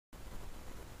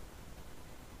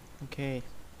Okay,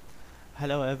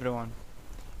 hello everyone.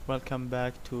 Welcome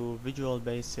back to Visual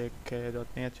Basic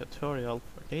 .NET tutorial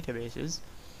for databases.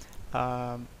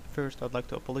 First, I'd like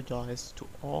to apologize to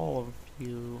all of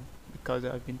you because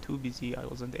I've been too busy. I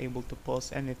wasn't able to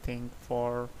post anything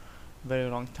for a very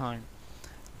long time.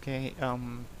 Okay,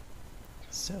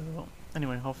 so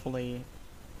anyway, hopefully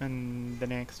in the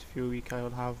next few weeks I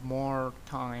will have more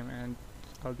time and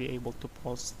I'll be able to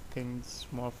post things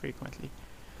more frequently.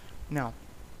 Now,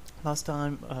 last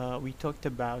time we talked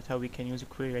about how we can use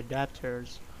query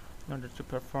adapters in order to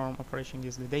perform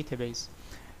operations in the database.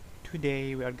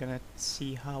 Today we are gonna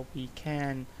see how we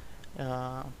can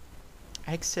uh,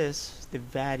 access the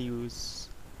values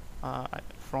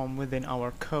from within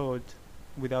our code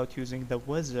without using the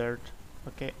wizard.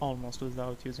 Okay, almost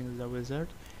without using the wizard,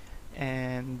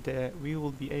 and we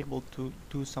will be able to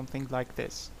do something like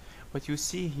this. What you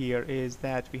see here is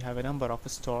that we have a number of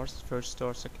stores: first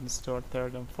store, second store,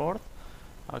 third and fourth.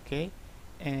 Okay,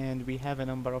 and we have a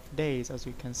number of days, as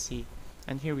you can see,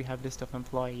 and here we have list of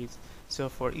employees. So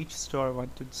for each store I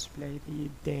want to display the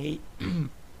day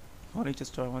on each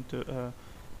store I want to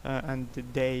and the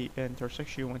day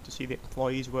intersection you want to see the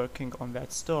employees working on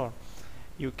that store.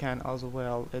 You can as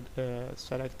well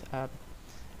select a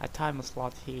time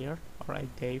slot here or a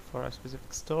day for a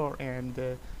specific store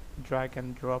and drag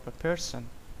and drop a person,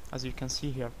 as you can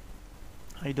see here.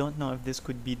 I don't know if this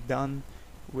could be done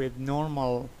with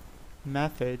normal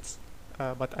methods,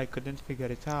 but I couldn't figure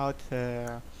it out.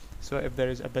 So if there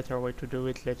is a better way to do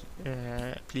it,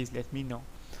 please let me know.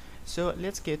 So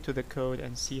let's get to the code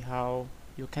and see how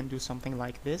you can do something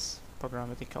like this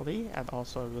programmatically, and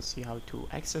also we'll see how to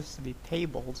access the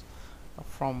tables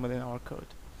from within our code.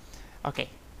 Okay,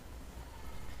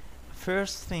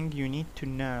 first thing you need to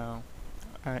know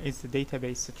is the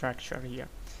database structure here,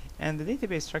 and the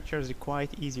database structure is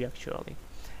quite easy actually.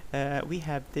 We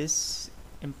have this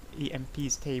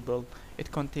EMPs table.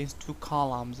 It contains two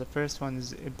columns. The first one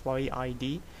is employee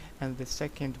ID and the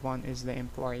second one is the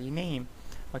employee name.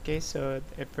 Okay, so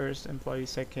the first employee,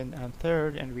 second and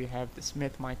third, and we have the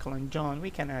Smith, Michael and John.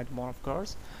 We can add more, of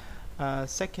course.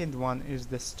 Second one is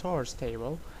the stores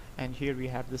table, and here we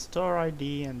have the store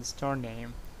ID and the store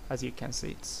name. As you can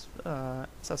see, it's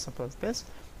as simple as this.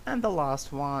 And the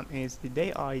last one is the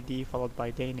day ID followed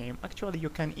by day name. Actually, you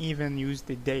can even use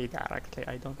the day directly.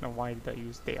 I don't know why they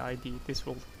use day ID. This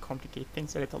will complicate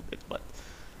things a little bit, but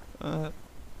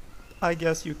I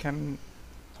guess you can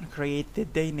create the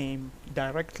day name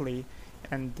directly,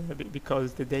 and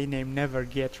because the day name never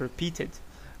gets repeated.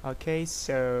 Okay,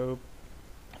 so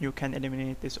you can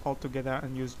eliminate this altogether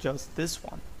and use just this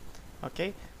one.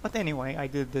 Okay, but anyway, I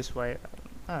did this way.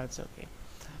 It's okay.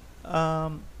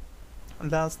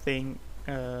 Last thing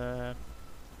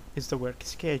is the work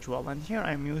schedule, and here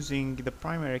I'm using the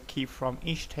primary key from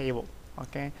each table.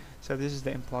 Okay, so this is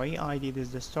the employee ID, this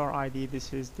is the store ID,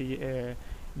 this is the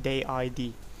day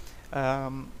ID.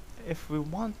 If we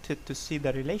wanted to see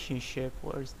the relationship,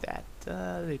 where's that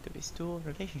database tool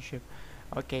relationship?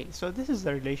 Okay, so this is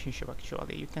the relationship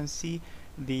actually. You can see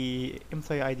the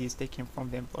employee ID is taken from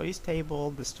the employees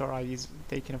table, the store ID is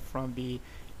taken from the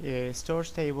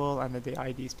stores table, and the day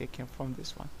ID is taken from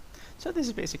this one. So this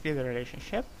is basically the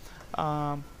relationship,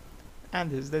 and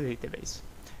this is the database.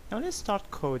 Now let's start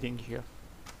coding here.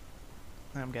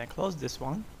 I'm gonna close this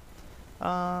one.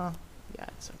 Yeah,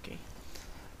 it's okay.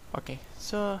 Okay,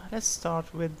 so let's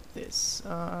start with this.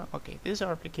 Okay, this is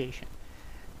our application.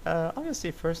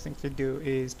 Obviously, first thing to do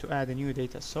is to add a new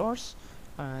data source.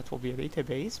 It will be a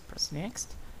database. Press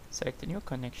next, select a new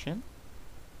connection,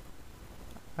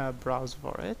 browse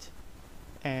for it,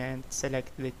 and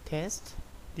select the test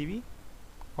DB.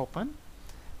 Open.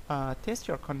 Test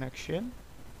your connection.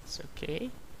 It's okay.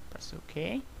 Press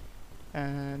OK,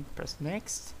 and press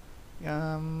next.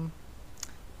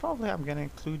 Probably I'm gonna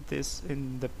include this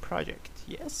in the project.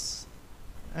 Yes,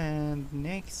 and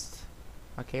next.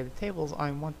 Okay, the tables,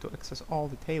 I want to access all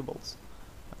the tables.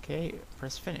 Okay,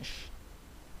 press finish.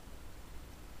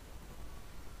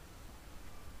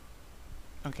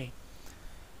 Okay,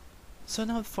 so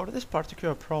now for this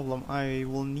particular problem I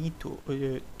will need to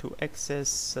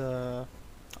access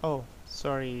oh,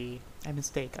 sorry, a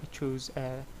mistake. I choose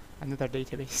another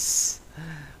database.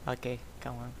 Okay,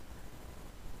 come on.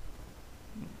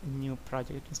 New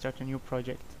project, start a new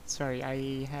project. Sorry,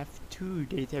 I have two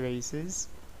databases.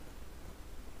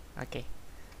 Okay,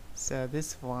 so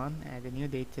this one, the new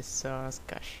data source,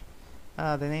 gosh,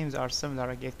 the names are similar,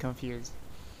 I get confused.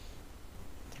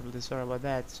 Terribly sorry about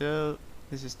that. So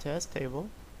this is test table,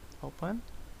 open,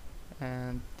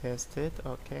 and test it.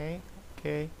 Okay,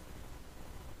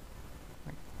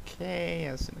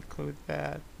 let's include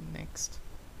that. Next.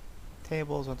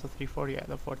 tables, 1, 2, 3, 4, yeah,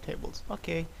 the 4 tables.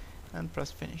 Okay, and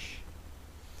press finish.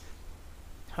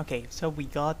 Okay, so we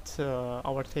got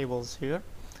our tables here.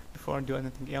 Before I do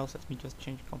anything else, let me just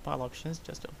change compile options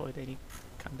just to avoid any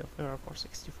kind of error for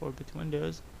 64-bit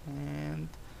Windows. And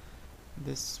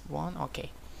this one, okay.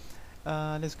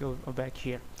 Let's go back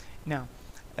here. Now,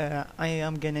 I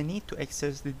am gonna need to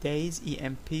access the days,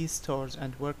 EMP, stores,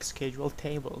 and work schedule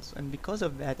tables, and because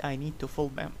of that I need to fill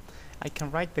them. I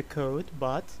can write the code,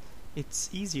 but it's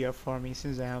easier for me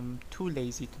since I am too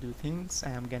lazy to do things.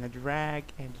 I am gonna drag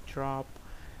and drop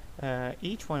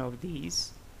each one of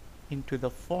these into the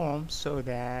form so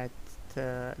that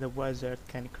the wizard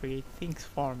can create things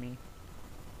for me.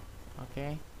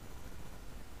 Okay.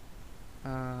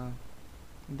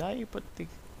 Did you put the...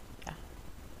 yeah.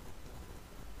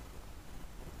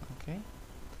 Okay.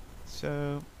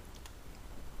 So...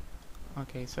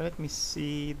 okay, so let me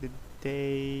see the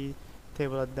day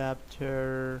table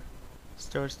adapter,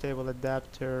 stores table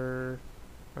adapter,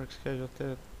 work schedule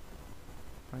table,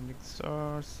 finding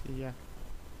source, yeah.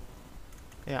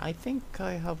 Yeah, I think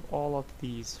I have all of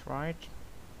these, right?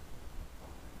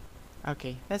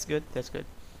 Okay, that's good, that's good.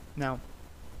 Now,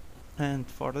 and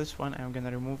for this one I'm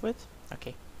gonna remove it.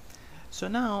 Okay, so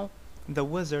now the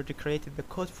wizard created the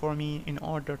code for me in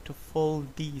order to fill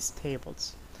these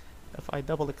tables. If I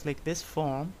double click this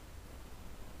form,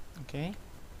 okay,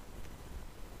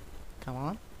 come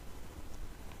on,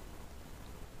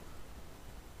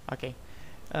 okay,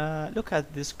 look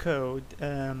at this code.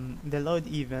 The load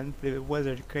event, the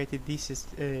wizard created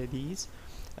these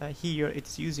here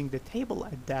it's using the table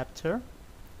adapter.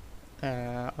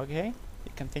 Okay,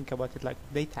 you can think about it like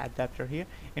data adapter here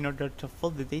in order to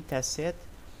fill the data set.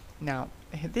 Now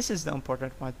this is the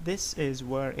important part. This is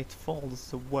where it fills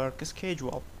the work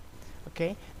schedule.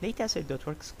 Okay,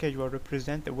 dataset.work schedule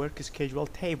represent the work schedule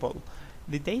table.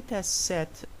 The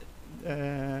dataset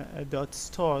dot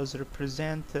stores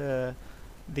represent the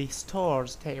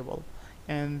stores table,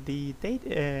 and the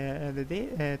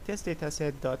test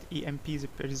dataset dot emps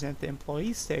represent the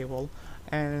employees table,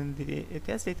 and the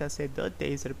test dataset dot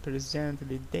days represent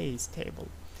the days table.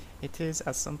 It is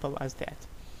as simple as that.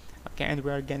 Okay, and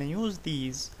we are gonna use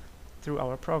these through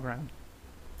our program.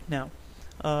 Now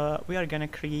we are gonna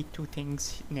create two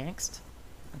things next,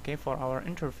 okay, for our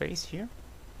interface here.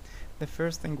 The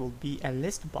first thing will be a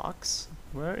list box.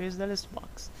 Where is the list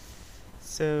box?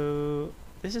 So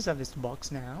this is a list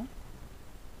box now,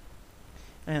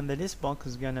 and the list box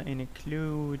is gonna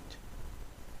include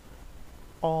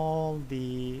all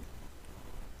the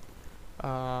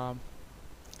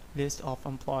list of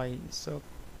employees. So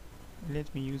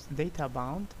let me use data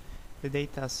bound. The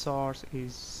data source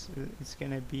is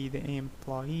gonna be the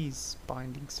employees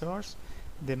binding source.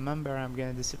 The member I'm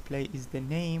gonna display is the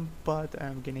name, but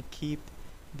I'm gonna keep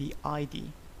the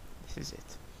ID. This is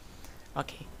it.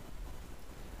 Okay,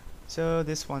 so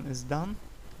this one is done.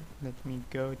 Let me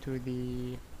go to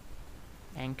the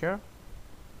anchor.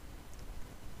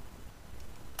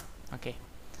 Okay,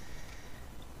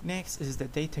 next is the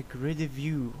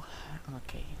Datagridview.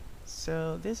 Okay,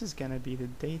 so this is gonna be the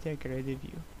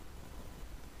Datagridview.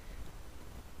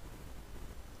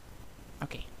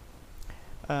 Okay,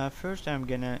 first I'm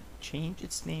gonna change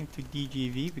its name to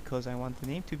DGV because I want the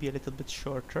name to be a little bit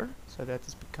shorter so that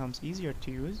it becomes easier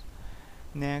to use.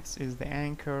 Next is the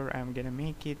anchor. I'm gonna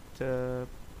make it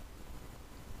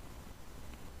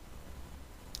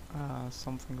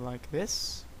something like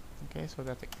this, okay, so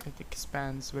that it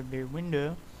expands with the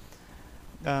window.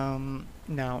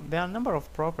 Now there are a number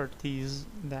of properties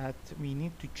that we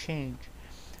need to change.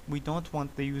 We don't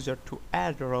want the user to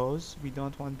add rows, we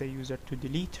don't want the user to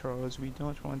delete rows, we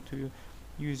don't want the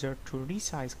user to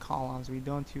resize columns, we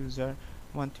don't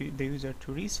want the user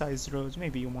to resize rows.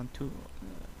 Maybe you want to,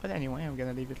 but anyway, I'm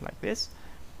gonna leave it like this.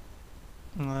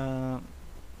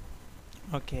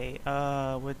 Okay,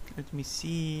 let me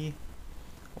see,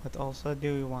 what also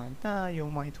do you want? You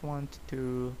might want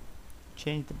to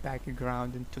change the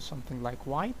background into something like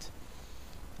white.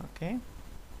 Okay,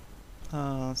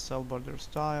 cell border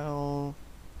style,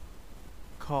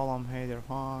 column header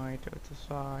height, auto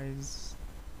size,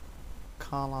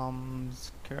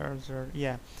 columns, cursor.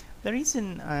 Yeah, the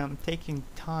reason I'm taking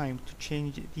time to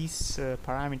change these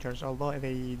parameters, although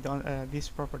they don't, these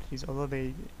properties, although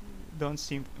they don't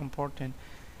seem important,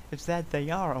 is that they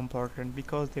are important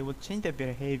because they will change the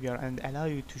behavior and allow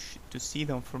you to see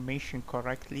the information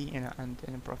correctly in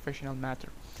a professional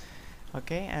manner.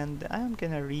 Okay, and I'm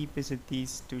gonna revisit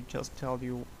these to just tell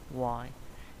you why.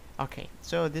 Okay,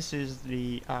 so this is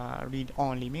the read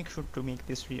only. Make sure to make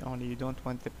this read only. You don't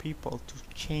want the people to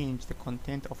change the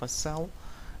content of a cell.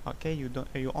 Okay,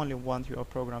 you only want your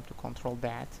program to control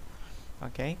that.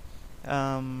 Okay.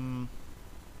 um,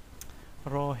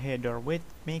 Row header width,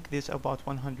 make this about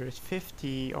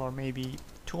 150 or maybe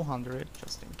 200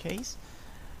 just in case.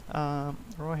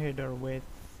 Row header width,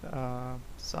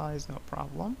 size, no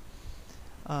problem.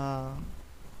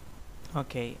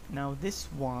 Okay, now this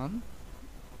one,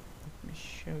 let me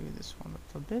show you this one a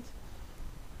little bit.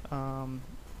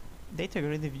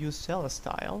 Datagridview cell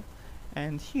style,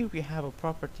 and here we have a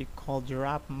property called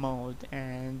wrap mode,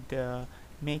 and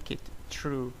make it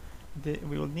true.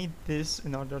 We will need this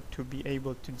in order to be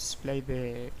able to display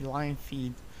the line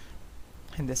feed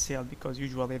in the cell, because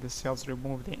usually the cells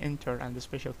remove the enter and the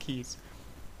special keys.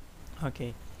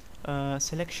 Okay,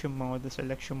 selection mode. The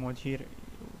selection mode here,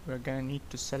 we're gonna need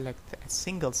to select a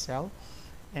single cell,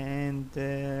 and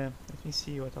let me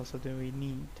see what else do we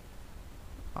need.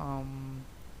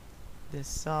 The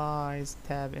size,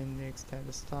 tab index,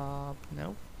 tab stop,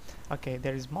 no. Okay,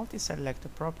 there is multi-select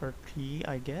property,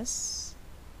 I guess.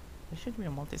 There should be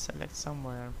a multi-select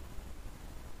somewhere.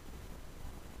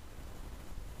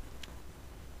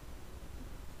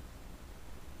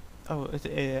 Oh,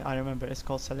 I remember, it's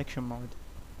called selection mode.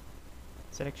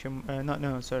 Selection,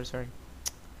 no, sorry.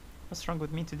 What's wrong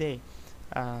with me today?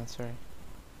 Sorry.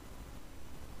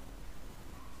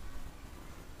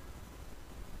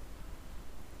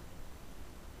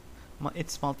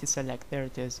 It's multi-select, there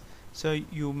it is. So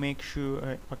you make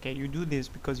sure, okay, you do this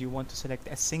because you want to select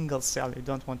a single cell. You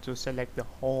don't want to select the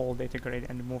whole data grid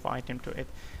and move item to it,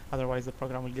 otherwise the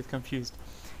program will get confused.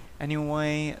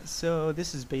 Anyway, so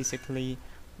this is basically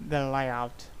the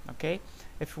layout. Okay,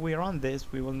 if we run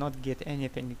this, we will not get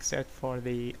anything except for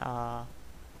the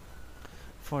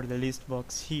list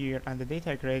box here, and the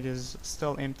data grid is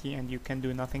still empty and you can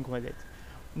do nothing with it.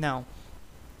 Now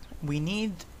we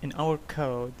need in our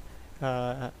code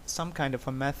some kind of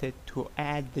a method to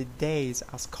add the days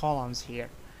as columns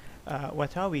here.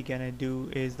 What are we gonna do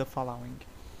is the following.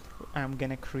 I'm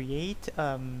gonna create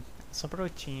a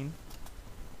subroutine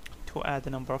to add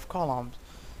a number of columns.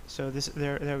 So this,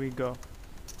 there we go.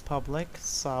 Public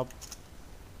sub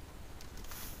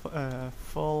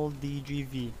full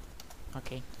DGV.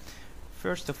 Okay.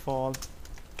 First of all,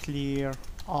 clear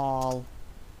all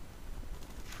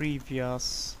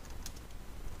previous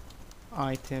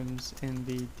items in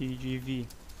the DGV.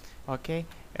 Okay,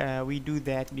 we do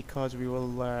that because we will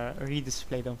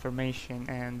redisplay the information,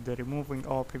 and removing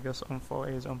all previous info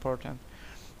is important.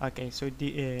 Okay, so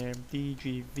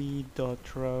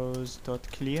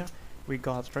dgv.rows.clear, we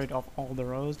got rid of all the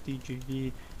rows.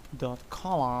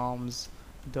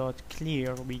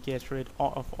 dgv.columns.clear, we get rid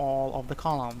of all of the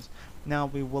columns. Now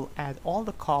we will add all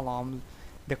the columns.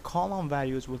 The column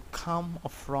values will come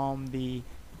from the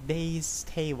days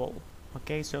table.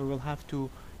 Okay, so we'll have to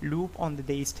loop on the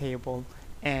days table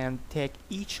and take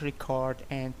each record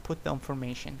and put the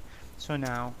information. So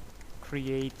now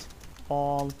create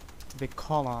all the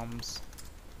columns,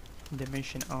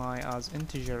 dimension I as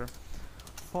integer,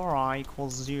 for I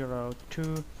equals 0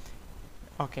 to,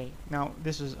 okay, now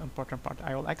this is important part.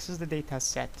 I will access the data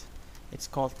set. It's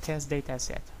called test data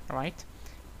set, right?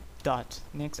 Dot.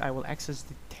 Next I will access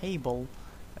the table.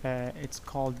 It's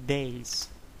called days.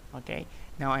 Okay,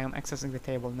 now I am accessing the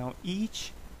table. Now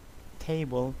each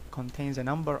table contains a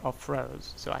number of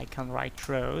rows, so I can write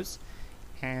rows,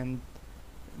 and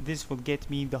this will get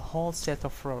me the whole set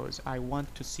of rows. I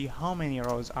want to see how many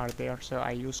rows are there, so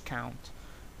I use count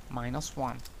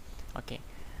 -1. Okay,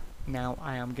 now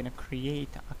I am gonna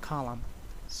create a column,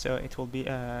 so it will be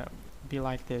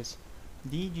like this: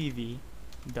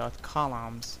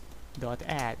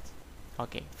 dgv.columns.add.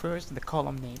 okay, first the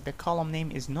column name. The column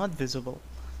name is not visible,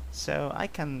 so I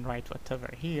can write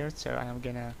whatever here. So I'm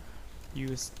gonna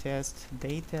use test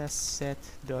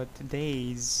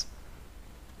dataset.days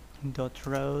dot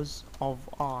rows of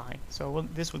I. So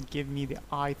this would give me the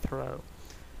ith row.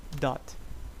 Dot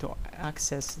to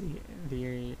access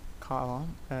the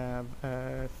column, the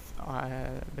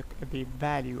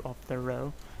value of the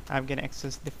row. I'm gonna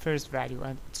access the first value,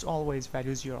 and it's always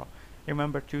value 0.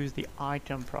 Remember to use the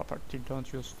item property,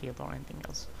 don't use field or anything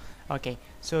else. Okay,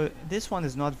 so this one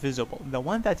is not visible. The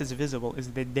one that is visible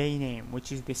is the day name,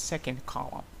 which is the second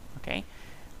column. Okay,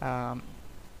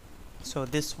 so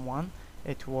this one,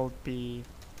 it will be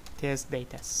test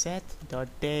data set dot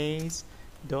days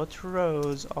dot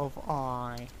rows of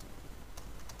I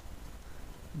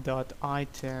dot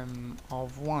item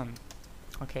of 1.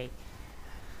 Okay,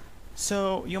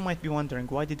 so you might be wondering,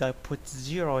 why did I put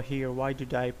 0 here? Why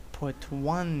did I put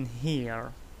 1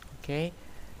 here? Okay,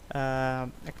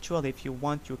 actually, if you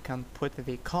want, you can put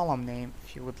the column name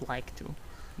if you would like to.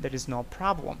 There is no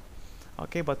problem.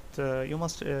 Okay, but you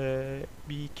must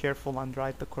be careful and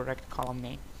write the correct column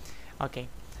name. Okay,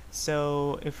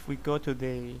 so if we go to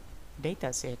the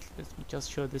data set, let me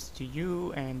just show this to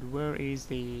you. And where is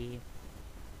the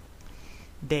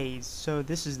days? So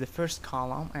this is the first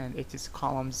column, and it is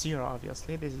column 0.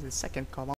 Obviously this is the second column.